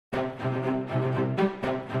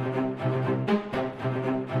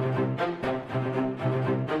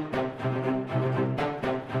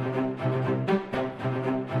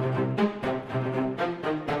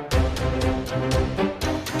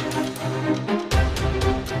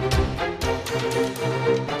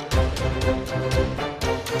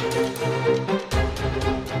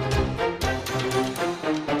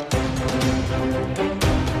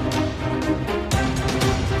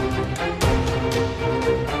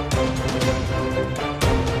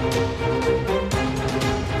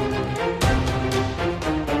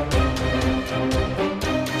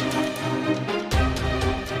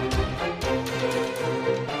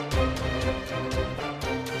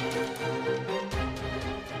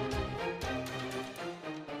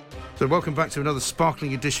So welcome back to another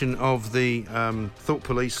sparkling edition of the Thought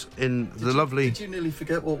Police lovely... Did you nearly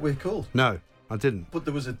forget what we're called? No, I didn't. But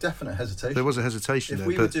there was a definite hesitation. There was a hesitation if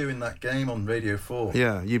we were doing that game on Radio 4...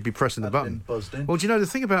 Yeah, you'd be pressing the button. Been buzzed in. Well, do you know, the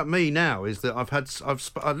thing about me now is that I've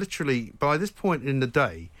literally, by this point in the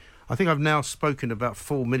day, I think I've now spoken about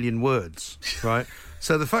 4 million words, right?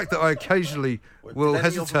 So the fact that I occasionally will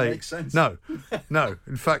hesitate... No.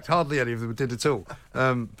 In fact, hardly any of them did at all.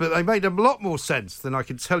 But they made a lot more sense than I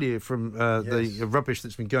can tell you from the rubbish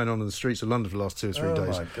that's been going on in the streets of London for the last 2 or 3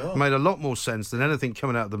 days. My God. Made a lot more sense than anything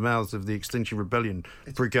coming out of the mouths of the Extinction Rebellion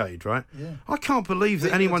Brigade, right? Yeah. I can't believe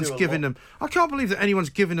that anyone's giving them... I can't believe that anyone's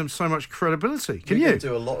giving them so much credibility. Can you? We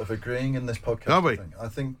do a lot of agreeing in this podcast. Are we? I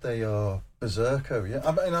think they are berserko, yeah.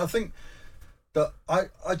 I mean, I think... that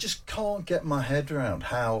I just can't get my head around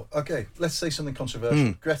how... Okay, let's say something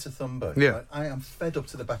controversial. Greta Thunberg. Yeah. Right? I am fed up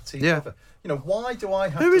to the back teeth of her. You know, why do I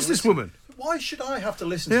have Who to is this listen- woman? Why should I have to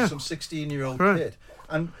listen to some 16-year-old kid?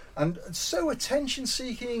 And so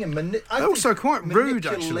attention-seeking and also quite rude,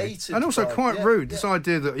 actually. And also quite rude, this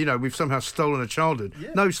idea that, you know, we've somehow stolen a childhood. Yeah.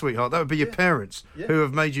 No, sweetheart, that would be your parents who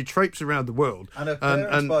have made you traipse around the world. And her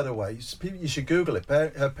parents, by the way, you should Google it.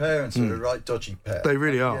 Her parents are a right dodgy pair. They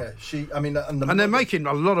really are. Yeah, and they're making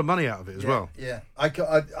a lot of money out of it as well. Yeah, I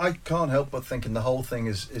can't help but thinking the whole thing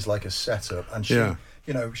is like a setup, and she...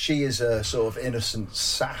 You know, she is a sort of innocent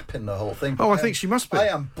sap in the whole thing. I think she must be. I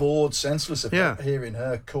am bored senseless of hearing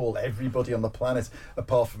her call everybody on the planet,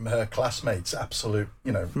 apart from her classmates, absolute,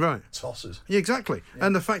 tossers. Yeah, exactly. Yeah.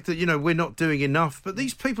 And the fact that, we're not doing enough. But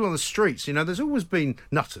these people on the streets, there's always been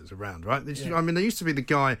nutters around, right? I mean, there used to be the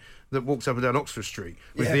guy that walks up and down Oxford Street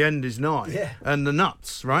with the end is nigh and the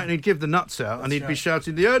nuts, right? And he'd give the nuts out and he'd be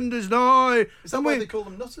shouting, the end is nigh. Is that why they call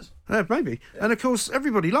them nutters? Maybe. Yeah. And of course,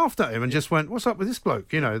 everybody laughed at him and just went, what's up with this bloke?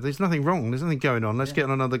 There's nothing wrong. There's nothing going on. Let's get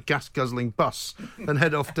on another gas-guzzling bus and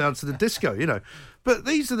head off down to the disco, But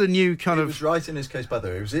these are the new kind of... He was right in his case, by the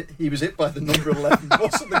way. He was hit by the number 11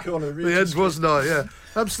 bus at the corner of Regent The end Street. was nigh, yeah.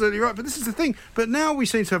 Absolutely right. But this is the thing. But now we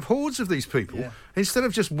seem to have hordes of these people instead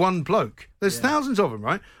of just one bloke. There's thousands of them,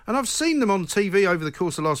 right? And I've seen them on TV over the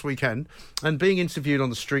course of last weekend and being interviewed on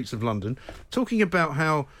the streets of London talking about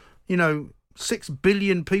how, 6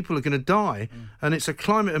 billion people are going to die and it's a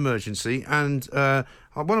climate emergency. And I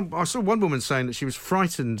saw one woman saying that she was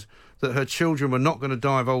frightened that her children were not going to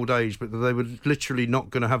die of old age, but that they were literally not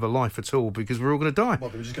going to have a life at all because we're all going to die.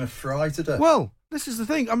 What, they were just going to fry to death? Well, this is the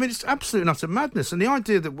thing. I mean, it's absolute and utter madness. And the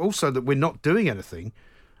idea that also that we're not doing anything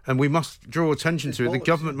and we must draw attention to it, the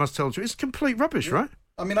government must tell us, it's complete rubbish, right?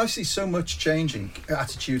 I mean, I see so much changing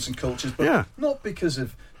attitudes and cultures, but not because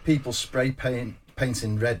of people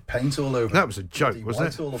painting red paint all over. That was a joke,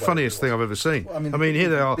 wasn't it? Funniest thing I've ever seen. Well, I mean, here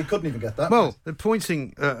they are. They couldn't even get that. Well, they're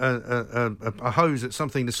pointing a hose at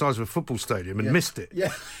something the size of a football stadium and missed it.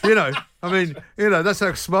 Yeah. That's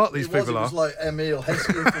how smart these people are. It was like Emile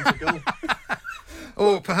Heskey in front of goal.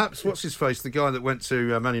 Or perhaps, what's his face, the guy that went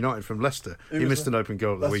to Man United from Leicester. He missed an open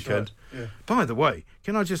goal at the weekend. Right. Yeah. By the way,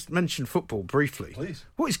 can I just mention football briefly? Please.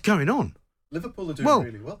 What is going on? Liverpool are doing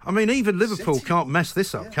really well. I mean, even Liverpool can't mess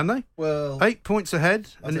this up, can they? Well... 8 points ahead,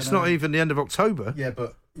 and it's not even the end of October. Yeah,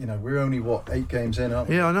 but, we're only, 8 games in, aren't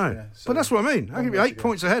we? Yeah, I know. Yeah, so but that's what I mean. How can be 8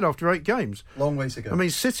 points ahead after 8 games? Long way to go. I mean,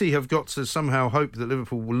 City have got to somehow hope that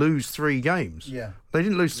Liverpool will lose 3 games. Yeah. They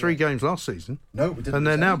didn't lose 3 games last season. No, we didn't. And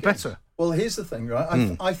they're now better. Well, here's the thing,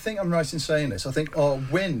 right? I think I'm right in saying this. I think our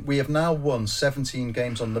win, we have now won 17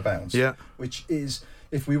 games on the bounce. Yeah. Which is...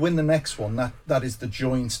 If we win the next one, that is the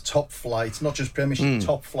joint top flight, not just Premiership,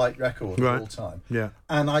 top flight record of all time. Yeah.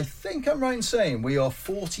 And I think I'm right in saying we are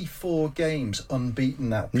 44 games unbeaten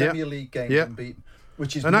now. Premier League games unbeaten.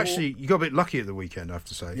 Which is actually, you got a bit lucky at the weekend, I have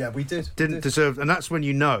to say. Yeah, we did. Didn't deserve... And that's when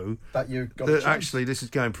you know that actually this is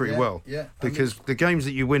going pretty well. Yeah. Because the games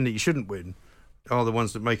that you win that you shouldn't win are the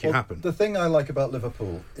ones that make it happen. The thing I like about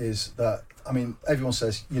Liverpool is that, everyone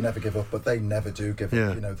says you never give up, but they never do give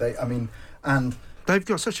up. And... They've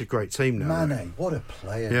got such a great team now. Mane, what a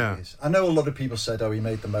player he is. I know a lot of people said, he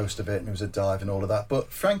made the most of it and it was a dive and all of that.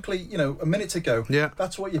 But frankly, a minute ago,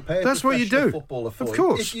 that's what you pay a professional footballer for. Of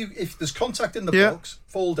course. If there's contact in the box,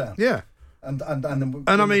 fall down. Yeah. And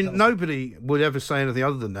nobody would ever say anything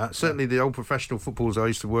other than that. Certainly the old professional footballers I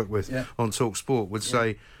used to work with on Talk Sport would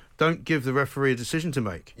say, don't give the referee a decision to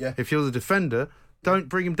make. Yeah. If you're the defender... Don't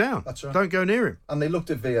bring him down. That's right. Don't go near him. And they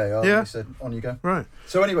looked at VAR and they said, on you go. Right.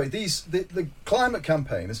 So anyway, the climate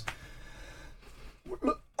campaigners...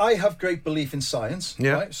 Look, I have great belief in science.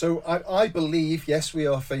 Yeah. Right? So I believe, yes, we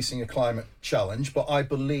are facing a climate challenge, but I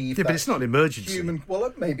believe that... but it's not an emergency.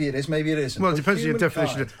 Well, maybe it is, maybe it isn't. Well, it depends on your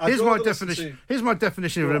definition. Here's my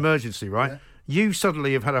definition of an emergency, right? you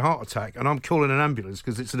suddenly have had a heart attack and I'm calling an ambulance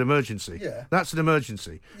because it's an emergency. Yeah. That's an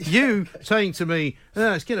emergency. You saying to me,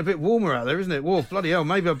 it's getting a bit warmer out there, isn't it? Well, bloody hell,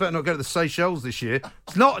 maybe I better not go to the Seychelles this year.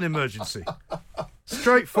 It's not an emergency.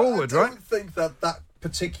 Straightforward, right? I don't think that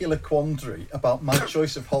particular quandary about my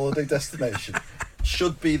choice of holiday destination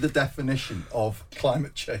should be the definition of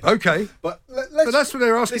climate change. Okay. But that's what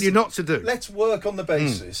they're asking you not to do. Let's work on the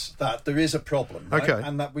basis that there is a problem, right? Okay.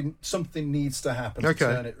 And that something needs to happen to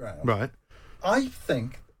turn it round. Right. I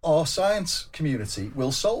think our science community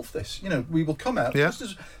will solve this. We will come out, just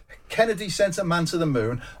as Kennedy sent a man to the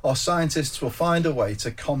moon, our scientists will find a way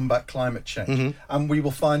to combat climate change, and we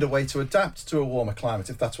will find a way to adapt to a warmer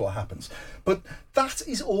climate if that's what happens. But that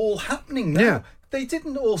is all happening now. Yeah. They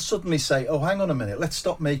didn't all suddenly say, "Oh, hang on a minute, let's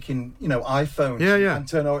stop making iPhones and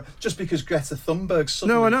turn over," just because Greta Thunberg's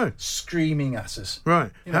suddenly screaming at us.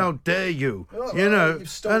 Right? How dare you?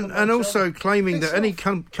 And also claiming that any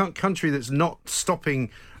country that's not stopping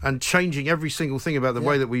and changing every single thing about the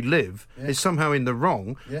way that we live is somehow in the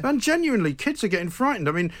wrong. Yeah. And genuinely, kids are getting frightened.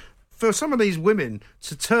 I mean, for some of these women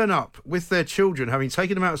to turn up with their children, having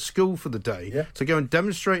taken them out of school for the day, to go and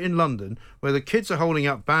demonstrate in London, where the kids are holding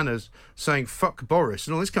up banners saying "fuck Boris"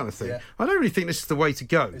 and all this kind of thing. Yeah. I don't really think this is the way to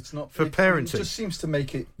go. It's not for parenting. It just seems to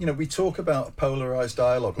make it. We talk about polarised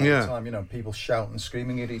dialogue all the time. People shouting and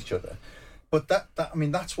screaming at each other. But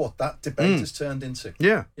that's what that debate has turned into.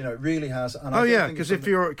 Yeah, it really has. And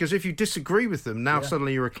because if you disagree with them now,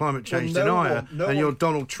 suddenly you're a climate change denier and you're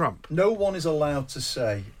Donald Trump. No one is allowed to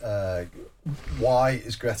say why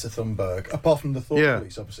is Greta Thunberg, apart from the thought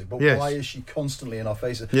police, obviously, but why is she constantly in our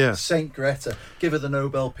faces? Yeah. Saint Greta, give her the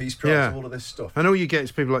Nobel Peace Prize, all of this stuff. And all you get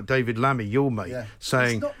is people like David Lammy, your mate,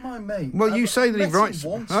 saying, "It's not my mate." Well, you say that he writes.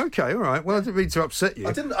 Okay, all right. Well, I didn't mean to upset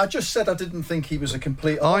you. I just said I didn't think he was a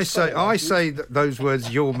complete. I say those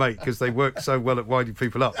words, your mate, because they work so well at winding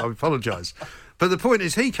people up. I apologise. But the point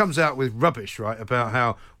is, he comes out with rubbish, right, about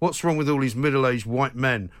how, what's wrong with all these middle-aged white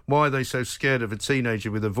men? Why are they so scared of a teenager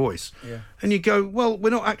with a voice? Yeah. And you go, well, we're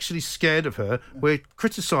not actually scared of her. We're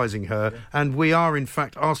criticising her, and we are, in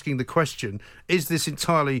fact, asking the question, is this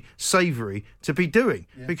entirely savoury to be doing?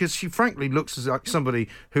 Yeah. Because she, frankly, looks like somebody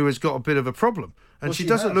who has got a bit of a problem. And she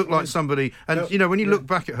doesn't look like somebody... And, when you look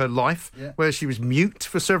back at her life, where she was mute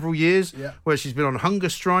for several years, where she's been on hunger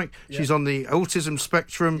strike, she's on the autism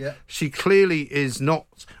spectrum, she clearly is not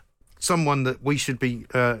someone that we should be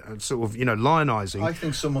lionising. I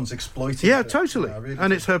think someone's exploiting her. Yeah, totally.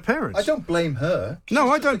 And it's her parents. I don't blame her.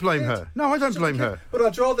 No, I don't blame her. No, I don't blame her. But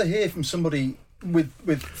I'd rather hear from somebody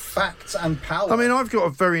with facts and power. I mean, I've got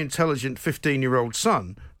a very intelligent 15-year-old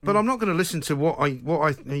son, but I'm not going to listen to what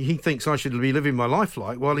he thinks I should be living my life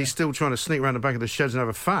like while he's still trying to sneak around the back of the sheds and have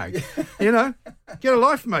a fag. Get a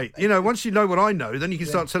life, mate. Once you know what I know, then you can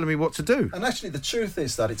start telling me what to do. And actually, the truth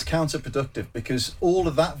is that it's counterproductive because all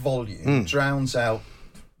of that volume drowns out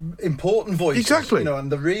important voices, exactly,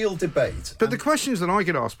 and the real debate. But the questions that I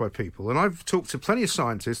get asked by people, and I've talked to plenty of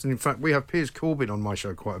scientists, and in fact we have Piers Corbyn on my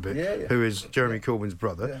show quite a bit, who is Jeremy Corbyn's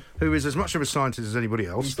brother, who is as much of a scientist as anybody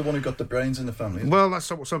else. He's the one who got the brains in the family. Well,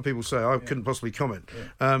 that's what some people say. I couldn't possibly comment.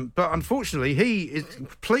 But unfortunately, he is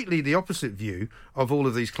completely the opposite view of all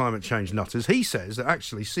of these climate change nutters. He says that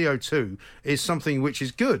actually CO2 is something which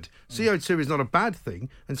is good. CO2 is not a bad thing,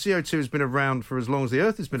 and CO2 has been around for as long as the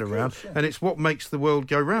Earth has been around, and it's what makes the world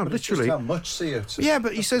go round. But literally, how much CO2? Yeah,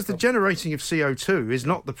 but he says the generating of CO2 is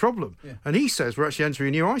not the problem, and he says we're actually entering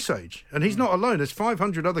a new ice age. And he's not alone. There's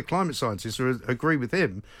 500 other climate scientists who agree with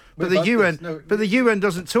him, but the UN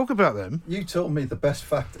doesn't talk about them. You told me the best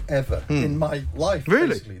fact ever in my life, really,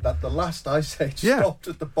 basically, that the last ice age stopped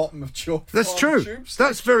at the bottom of Chalk Farm. That's true.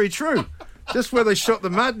 That's very true. Just where they shot the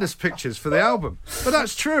Madness pictures for the album, but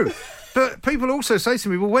that's true. But people also say to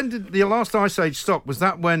me, well, when did the last ice age stop? Was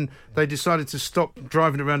that when they decided to stop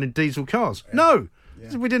driving around in diesel cars? No,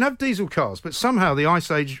 we didn't have diesel cars, but somehow the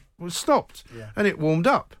ice age was stopped and it warmed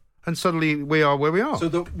up. And suddenly we are where we are.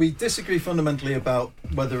 So we disagree fundamentally about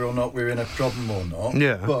whether or not we're in a problem or not.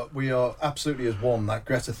 Yeah. But we are absolutely as one that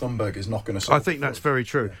Greta Thunberg is not going to solve. I think that's very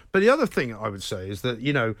true. Yeah. But the other thing I would say is that,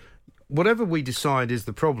 whatever we decide is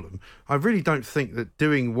the problem, I really don't think that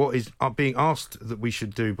doing what is being asked that we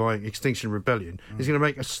should do by Extinction Rebellion is going to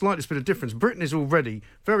make a slightest bit of difference. Britain is already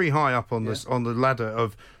very high up on on the ladder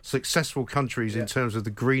of successful countries in terms of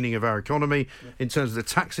the greening of our economy, in terms of the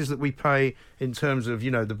taxes that we pay, in terms of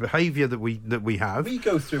the behaviour that we have. We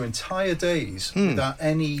go through entire days without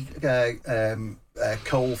any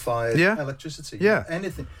coal-fired electricity,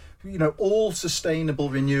 anything. all sustainable,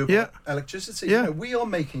 renewable electricity. Yeah. We are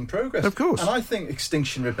making progress. Of course. And I think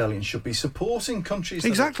Extinction Rebellion should be supporting countries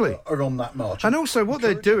exactly. that are on that march. And also what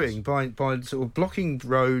they're doing by sort of blocking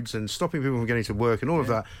roads and stopping people from getting to work and all of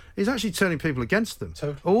that is actually turning people against them.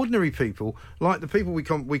 Totally. Ordinary people, like the people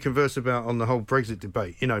we converse about on the whole Brexit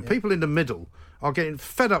debate, people in the middle are getting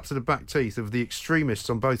fed up to the back teeth of the extremists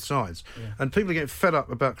on both sides. And people are getting fed up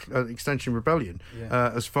about Extinction Rebellion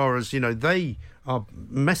as far as, they are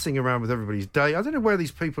messing around with everybody's day. I don't know where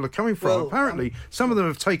these people are coming from. Well, apparently, some of them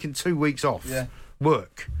have taken 2 weeks off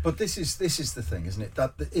work. But this is the thing, isn't it?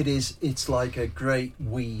 That it's like a great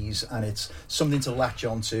wheeze, and it's something to latch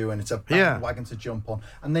onto, and it's a bandwagon to jump on.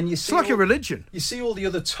 And then it's like a religion. You see all the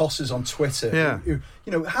other tossers on Twitter.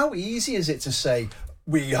 Who, how easy is it to say,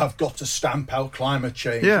 we have got to stamp out climate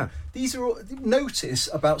change? Yeah. These are all, notice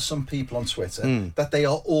about some people on Twitter that they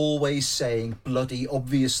are always saying bloody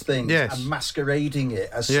obvious things and masquerading it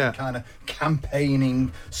as some kind of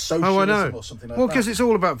campaigning socialism or something like that. Well, because it's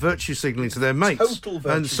all about virtue signalling to their mates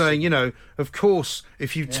and saying, of course,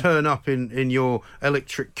 if you turn up in your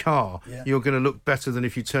electric car, you're going to look better than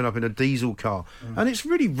if you turn up in a diesel car. And it's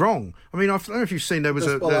really wrong. I mean, I don't know if you've seen I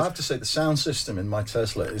have to say the sound system in my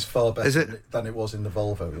Tesla is far better than it was in the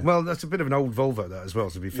Volvo. Yeah. Well, that's a bit of an old Volvo, that as well,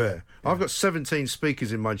 to be fair. I've got 17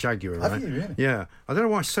 speakers in my Jaguar, right? Have you really? Yeah. I don't know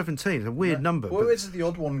why 17. It's a weird number. Well, where does the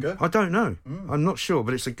odd one go? I don't know. I'm not sure,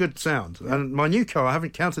 but it's a good sound. And my new car, I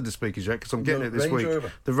haven't counted the speakers yet because I'm getting it this week.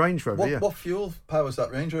 Rover. The Range Rover, What fuel powers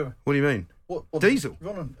that Range Rover? What do you mean? What diesel.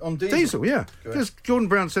 Run on diesel? Diesel, yeah. Because Gordon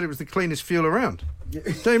Brown said it was the cleanest fuel around. Don't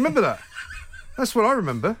you remember that? That's what I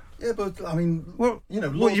remember. Yeah, but I mean, what you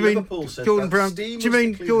mean? Said Gordon Brown? Do you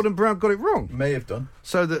mean Gordon Brown got it wrong? May have done.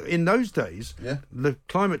 So that in those days, the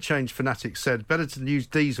climate change fanatics said better to use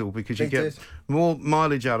diesel because you get more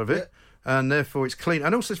mileage out of it. And therefore it's clean,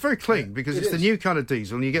 and also it's very clean because it's the new kind of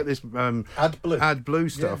diesel, and you get this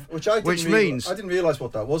AdBlue stuff, which means I didn't realise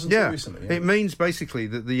what that was until recently. It means basically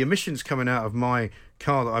that the emissions coming out of my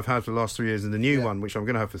car that I've had for the last 3 years and the new one, which I'm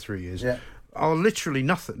going to have for 3 years, are literally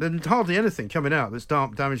nothing. There's hardly anything coming out that's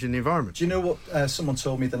damaging the environment. Do you know what someone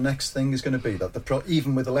told me the next thing is going to be? That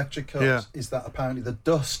even with electric cars, is that apparently the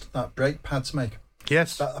dust that brake pads make.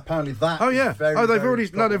 Yes. That apparently that. Oh yeah. They've already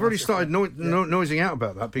started noising out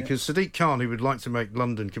about that because Sadiq Khan, who would like to make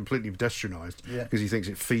London completely pedestrianised because he thinks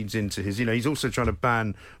it feeds into his. He's also trying to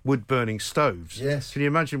ban wood burning stoves. Yes. Can you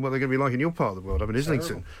imagine what they're going to be like in your part of the world? I mean,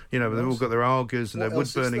 Islington. They've all got their Argas and their wood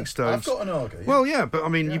burning stoves. I've got an Arga. Yeah. Well, yeah, but I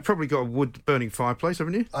mean, you've probably got a wood burning fireplace,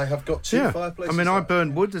 haven't you? I have got two fireplaces. I mean, I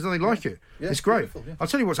burn wood. There's nothing like it. Yeah, it's great. Yeah. I'll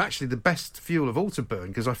tell you what's actually the best fuel of all to burn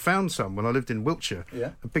because I found some when I lived in Wiltshire.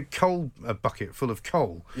 Yeah. A big coal bucket full of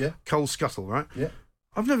coal. Yeah. Coal scuttle, right? Yeah.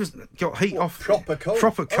 I've never got heat off proper coal.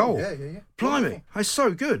 Proper coal. Oh, yeah. Blimey, it's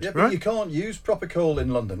so good. Yeah, but you can't use proper coal in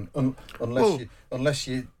London unless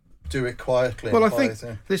you do it quietly. Well, I think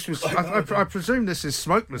this was. I presume this is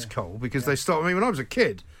smokeless coal because they start. I mean, when I was a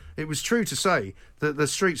kid, it was true to say that the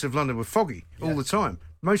streets of London were foggy all the time.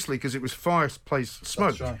 Mostly because it was fireplace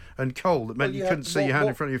smoke and coal that meant you couldn't see your hand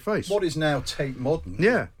in front of your face. What is now Tate Modern?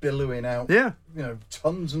 Billowing out.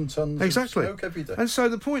 Tons and tons of smoke every day. And so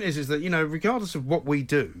the point is that regardless of what we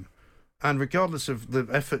do, and regardless of the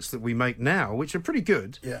efforts that we make now, which are pretty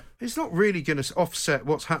good, it's not really going to offset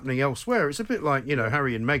what's happening elsewhere. It's a bit like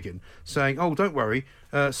Harry and Meghan saying, "Oh, don't worry,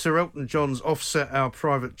 Sir Elton John's offset our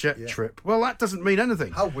private jet trip." Well, that doesn't mean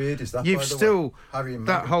anything. How weird is that? You've still Harry and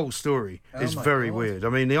that Meghan. whole story is very weird. I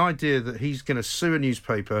mean, the idea that he's going to sue a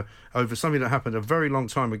newspaper over something that happened a very long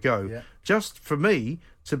time ago, just for me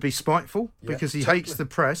to be spiteful because he hates the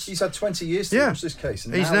press. He's had 20 years to lose this case,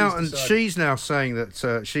 and she's now saying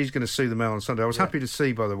that she's going to sue the Mail on Sunday. I was happy to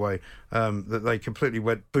see, by the way, that they completely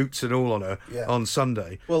went boots and all on her on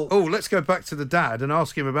Sunday. Well, let's go back to the dad and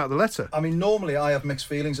ask him about the letter. I mean, normally I have mixed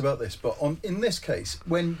feelings about this, but in this case,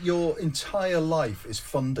 when your entire life is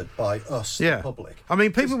funded by us, the public. I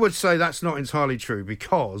mean, people would say that's not entirely true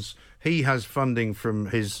because he has funding from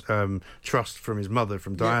his trust from his mother,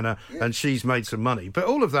 from Diana, and she's made some money. But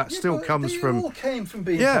all of that still comes from... It all came from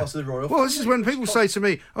being part of the royal family. Well, this is when people say to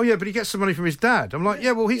me, "Oh yeah, but he gets some money from his dad." I'm like,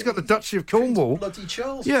 well, he's got the Duchy of Cornwall. Bloody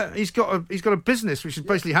Charles. Yeah, he's got a business which is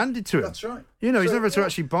basically handed to him. That's right. He's never to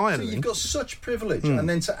actually buy anything. So you've got such privilege, and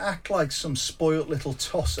then to act like some spoilt little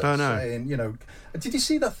tosser saying, Did you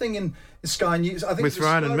see that thing in Sky News? I think with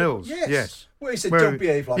Ryan and Mills. Yes. Where he said, "Don't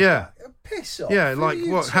behave like that." Piss off. Yeah,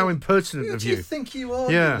 how impertinent of you. Who do you think you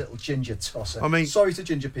are, you little ginger tosser? I mean, sorry to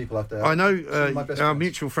ginger people out there. I know our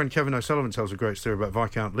mutual friend Kevin O'Sullivan tells a great story about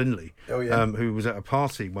Viscount Linley, who was at a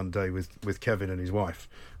party one day with Kevin and his wife.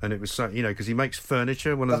 And it was so, because he makes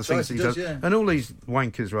furniture, one of the things he does. Yeah. And all these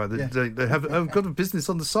wankers, right, they have got a business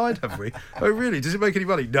on the side, have we? Oh, really? Does it make any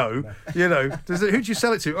money? No. You know, who do you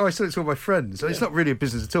sell it to? Oh, I sell it to all my friends. It's not really a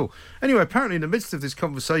business at all. Anyway, apparently in the midst of this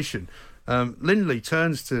conversation, Lindley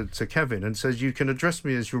turns to Kevin and says, "You can address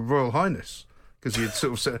me as Your Royal Highness." Because he had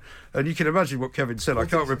sort of said, and you can imagine what Kevin said. I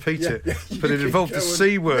can't repeat it, but it involved the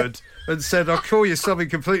C word and said, "I'll call you something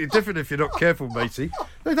completely different if you're not careful, matey."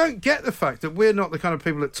 They don't get the fact that we're not the kind of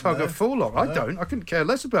people that tug a forelock. I don't. I couldn't care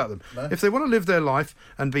less about them. No. If they want to live their life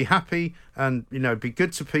and be happy and, you know, be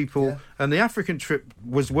good to people, and the African trip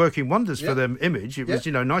was working wonders for their image. It was,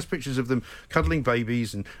 you know, nice pictures of them cuddling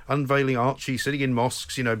babies and unveiling Archie, sitting in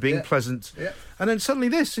mosques, you know, being pleasant. Yeah. And then suddenly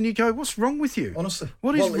this, and you go, "What's wrong with you?" Honestly.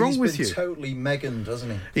 What is wrong with you? He's been totally Meghan, doesn't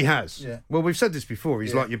he? He has. Yeah. Well, we've said this before.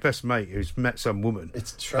 He's like your best mate who's met some woman.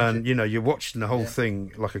 It's tragic. And, you know, you're watching the whole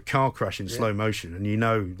thing like a car crash in slow motion, and you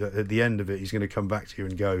know that at the end of it, he's going to come back to you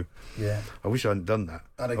and go, "I wish I hadn't done that.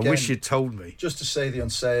 And again, I wish you'd told me." Just to say the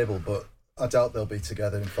unsayable, but I doubt they'll be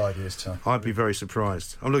together in 5 years' time. I'd be very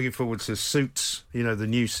surprised. I'm looking forward to Suits, you know, the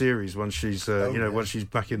new series once she's, once she's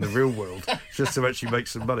back in the real world, just to actually make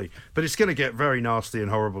some money. But it's going to get very nasty and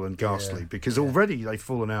horrible and ghastly because already they've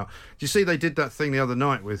fallen out. Do you see they did that thing the other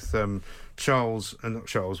night with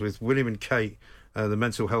with William and Kate, the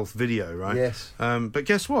mental health video, right? Yes. But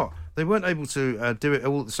guess what? They weren't able to do it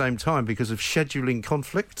all at the same time because of scheduling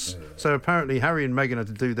conflicts. Yeah. So apparently Harry and Meghan had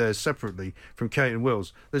to do theirs separately from Kate and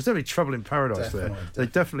Will's. There's definitely trouble in paradise there. They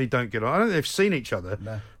definitely don't get on. I don't think they've seen each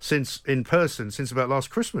other since about last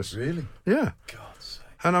Christmas. Really? Yeah. God's sake.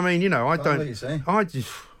 And I mean, you know, I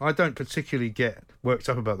don't particularly get worked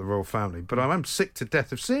up about the royal family, but I'm sick to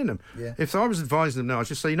death of seeing them. Yeah. If I was advising them now, I'd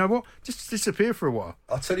just say, you know what, just disappear for a while.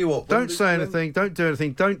 I'll tell you what. Don't say anything. Don't do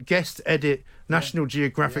anything. Don't guest edit National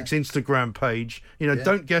Geographic's Instagram page. You know,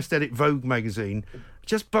 don't guest edit Vogue magazine.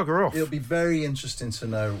 Just bugger off. It'll be very interesting to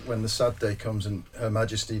know when the sad day comes and Her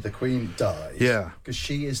Majesty the Queen dies. Yeah. Because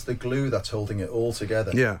she is the glue that's holding it all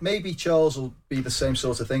together. Yeah. Maybe Charles will be the same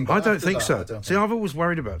sort of thing. But I don't think so. I've always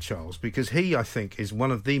worried about Charles because he, I think, is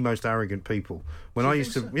one of the most arrogant people. When I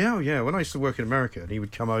used to, when I used to work in America and he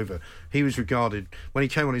would come over, he was regarded, when he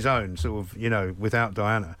came on his own, sort of, you know, without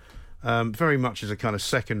Diana, very much as a kind of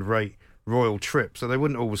second-rate royal trip, so they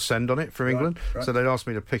wouldn't always send on it for England, so they'd ask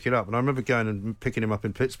me to pick it up, and I remember going and picking him up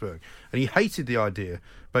in Pittsburgh, and he hated the idea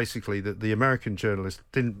basically that the American journalists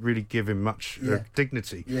didn't really give him much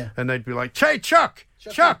dignity, and they'd be like, "Hey, Chuck!"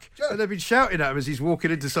 And they'd be shouting at him as he's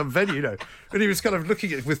walking into some venue, you know, and he was kind of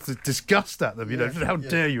looking with disgust at them, you know, how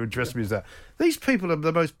dare you address me as that? These people are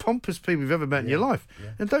the most pompous people you've ever met in your life.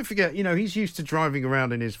 And don't forget, you know, he's used to driving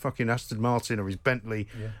around in his fucking Aston Martin or his Bentley.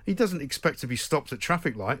 He doesn't expect to be stopped at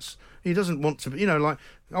traffic lights. He doesn't want to be, you know, like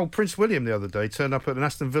old Prince William the other day turned up at an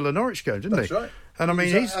Aston Villa Norwich game, didn't he? That's right. And I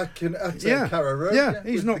mean, he's Carrow Road,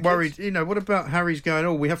 he's not worried. You know, what about Harry's going,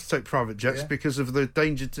 "Oh, we have to take private jets because of the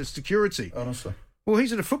danger to security"? Honestly. Well,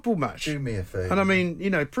 he's at a football match. Do me a favour. And I mean,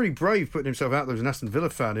 you know, pretty brave putting himself out there as an Aston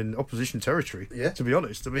Villa fan in opposition territory, to be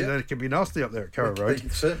honest. I mean, it can be nasty up there at Carrow Road. They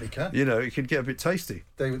certainly can. You know, it could get a bit tasty.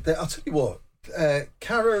 I'll tell you what,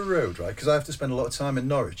 Carrow Road, right, because I have to spend a lot of time in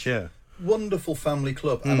Norwich. Yeah. Wonderful family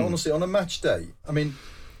club. And honestly, on a match day, I mean,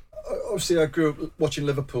 obviously I grew up watching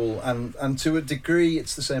Liverpool, and to a degree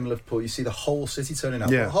it's the same in Liverpool. You see the whole city turning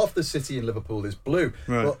out. Half the city in Liverpool is blue,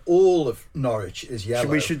 but all of Norwich is yellow.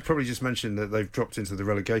 We should probably just mention that they've dropped into the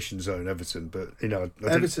relegation zone, Everton, but, you know...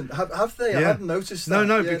 Everton, have they? I hadn't noticed that.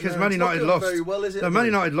 No, because Man United lost. Very well, is it? No, Man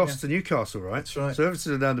United lost to Newcastle, right? That's right. So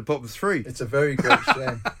Everton are down the bottom three. It's a very great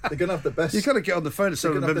shame. They're going to have the best... You've got to get on the phone to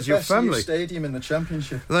some of the members of your family. New stadium in the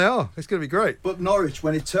Championship. They are. It's going to be great. But Norwich,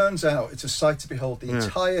 when it turns out, it's a sight to behold. The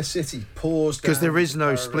entire city pours down. Because there is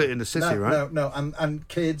no split in the city, right? No. And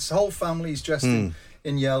kids, whole families dressed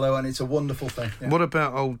in yellow, and it's a wonderful thing. Yeah. What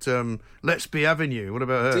about old Let's Be Avenue? What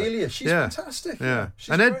about her? Delia, she's fantastic. Yeah.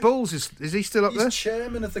 And Ed Balls, is he still up there? He's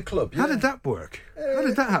chairman of the club. How did that work? How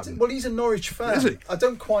did that happen? Well, he's a Norwich fan. Is he? I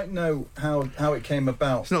don't quite know how it came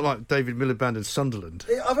about. It's not like David Miliband and Sunderland.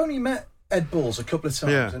 I've only met Ed Balls a couple of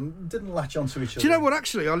times and didn't latch onto each other. Do you know what,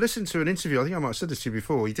 actually? I listened to an interview. I think I might have said this to you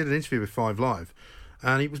before. He did an interview with 5 Live,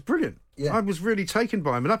 and he was brilliant. Yeah. I was really taken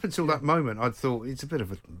by him, and up until that moment I'd thought he's a bit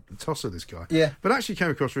of a tosser, this guy. Yeah. But actually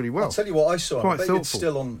came across really well. I'll tell you what I saw. Quite I bet thoughtful. It's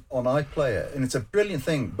still on iPlayer, and it's a brilliant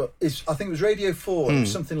thing, but I think it was Radio 4, it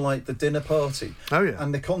was something like The Dinner Party. Oh, yeah.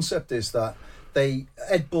 And the concept is that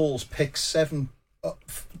Ed Balls picks 7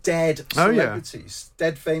 dead celebrities,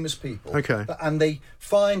 dead famous people. Okay. And they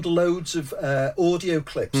find loads of audio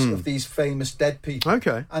clips of these famous dead people.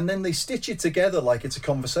 Okay. And then they stitch it together like it's a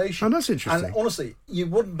conversation. Oh, that's interesting. And honestly, you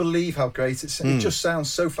wouldn't believe how great it just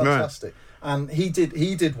sounds so fantastic. Right. And he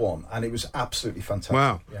did one, and it was absolutely fantastic.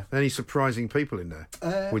 Wow. Yeah. Any surprising people in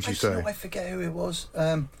there, would you say? I forget who it was.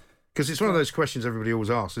 Because it's one of those questions everybody always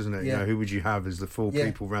asks, isn't it? Yeah. You know, who would you have as the four Yeah.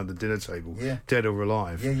 people around the dinner table, Yeah. dead or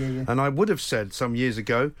alive? Yeah. And I would have said some years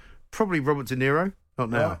ago, probably Robert De Niro. Not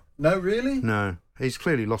now. Right. No, really? No. He's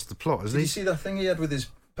clearly lost the plot, hasn't Did he? you see that thing he had with his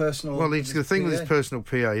personal... Well, it's the thing with his PA? personal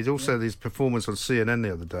PA. He's also his performance on CNN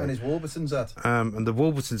the other And day. his Warburton's at. And the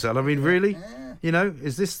Warburtons. I mean, really? Yeah. You know,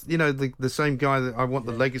 is this, you know, the same guy that I want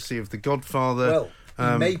the legacy of The Godfather? Well,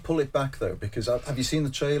 he may pull it back, though, because have you seen the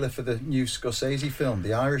trailer for the new Scorsese film,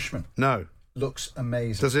 The Irishman? No. Looks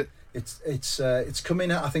amazing. Does it? It's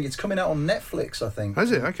coming out. I think it's coming out on Netflix. I think.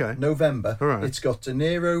 Is it? Okay. November. All right. It's got De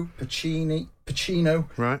Niro, Pacino,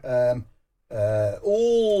 Right.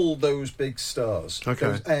 all those big stars.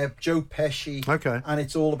 Okay. Joe Pesci. Okay. And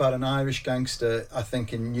it's all about an Irish gangster, I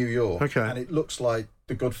think, in New York. Okay. And it looks like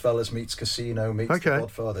The Goodfellas meets Casino meets Okay. The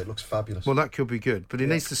Godfather. It looks fabulous. Well, that could be good, but he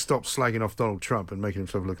needs to stop slagging off Donald Trump and making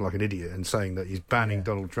himself look like an idiot and saying that he's banning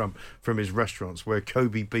Donald Trump from his restaurants where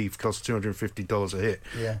Kobe beef costs $250 a hit.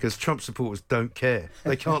 Yeah. Because Trump supporters don't care.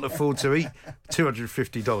 They can't afford to eat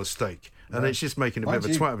 $250 steak. And it's just making a bit of a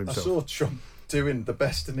Mind you, twat of himself. I saw Trump doing the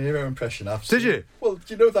best De Niro impression I've seen. Did you? Well,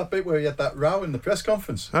 do you know that bit where he had that row in the press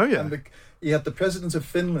conference? Oh, yeah. And he had the president of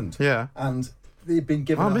Finland. Yeah. And they'd been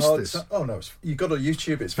given I a missed hard this. time. Oh, no, you got to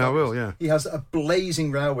YouTube it. It's I fabulous. will, yeah. He has a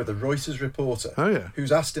blazing row with a Reuters reporter. Oh, yeah.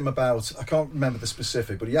 Who's asked him about, I can't remember the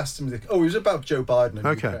specific, but he asked him, it was about Joe Biden and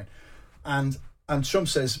Okay. Ukraine. And Trump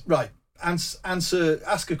says, right, ask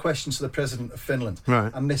a question to the president of Finland.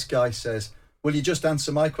 Right. And this guy says, will you just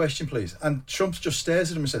answer my question, please? And Trump just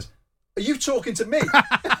stares at him and says, are you talking to me?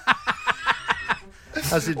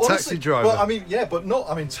 As in Honestly, Taxi Driver. Well, I mean, yeah, but not,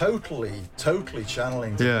 I mean, totally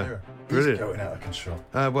channeling De Yeah. Niro. Brilliant. He's going out of control.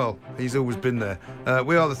 Well, he's always been there.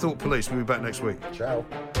 We are the Thought Police. We'll be back next week. Ciao.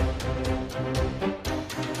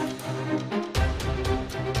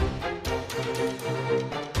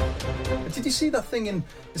 Did you see that thing in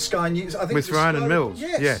the Sky News? I think With it was Ryan Sky- and Mills?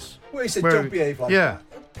 Yes. Yes. Where he said, Where- don't behave like yeah.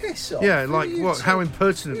 that. Piss off. Yeah, Who like are you what? How to-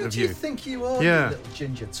 impertinent Who of do you. you think you are, Yeah. you little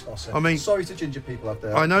ginger tosser? I mean- sorry to ginger people out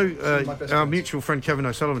there. I know My best our friends. mutual friend Kevin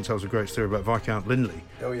O'Sullivan tells a great story about Viscount Lindley,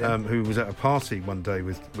 Oh, yeah. who was at a party one day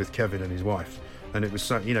with Kevin and his wife. And it was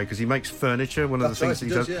so, you know, because he makes furniture, one of That's the things right,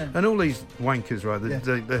 he he does. does, yeah. And all these wankers,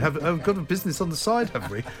 right, they have got a business on the side,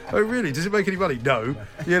 have we? Oh, really? Does it make any money? No.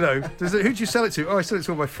 You know, who do you sell it to? Oh, I sell it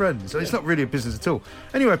to all my friends. It's not really a business at all.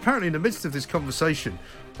 Anyway, apparently in the midst of this conversation,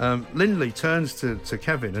 Lindley turns to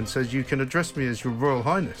Kevin and says, you can address me as your Royal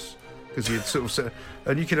Highness. Because he had sort of said,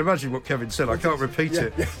 and you can imagine what Kevin said. I can't repeat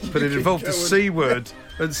it, but it involved the C word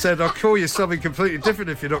and said, I'll call you something completely different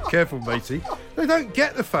if you're not careful, matey. They don't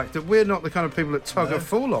get the fact that we're not the kind of people that tug a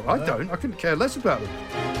forelock. I don't. I couldn't care less about them.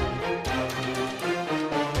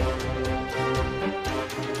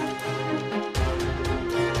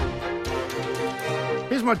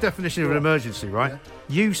 Here's my definition of an emergency, right? Yeah.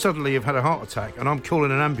 You suddenly have had a heart attack and I'm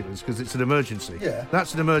calling an ambulance because it's an emergency. Yeah.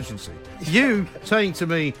 That's an emergency. You saying to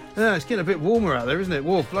me, it's getting a bit warmer out there, isn't it?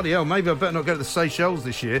 Whoa, bloody hell, maybe I better not go to the Seychelles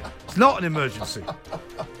this year. It's not an emergency.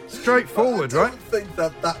 Straightforward, I don't right? think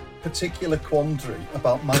that particular quandary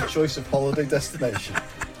about my choice of holiday destination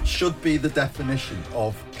should be the definition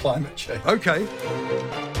of climate change. Okay.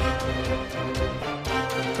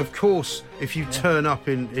 Of course, if you turn up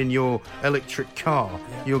in your electric car,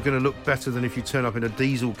 you're going to look better than if you turn up in a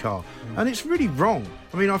diesel car. And it's really wrong.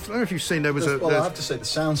 I mean, I don't know if you've seen there was Well, I have to say the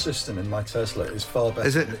sound system in my Tesla is far better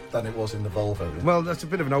Is it? than it was in the Volvo. Well, that's a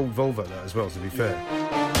bit of an old Volvo, that as well, to be fair.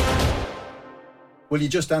 Will you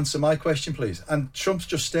just answer my question, please? And Trump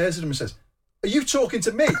just stares at him and says, are you talking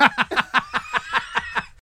to me?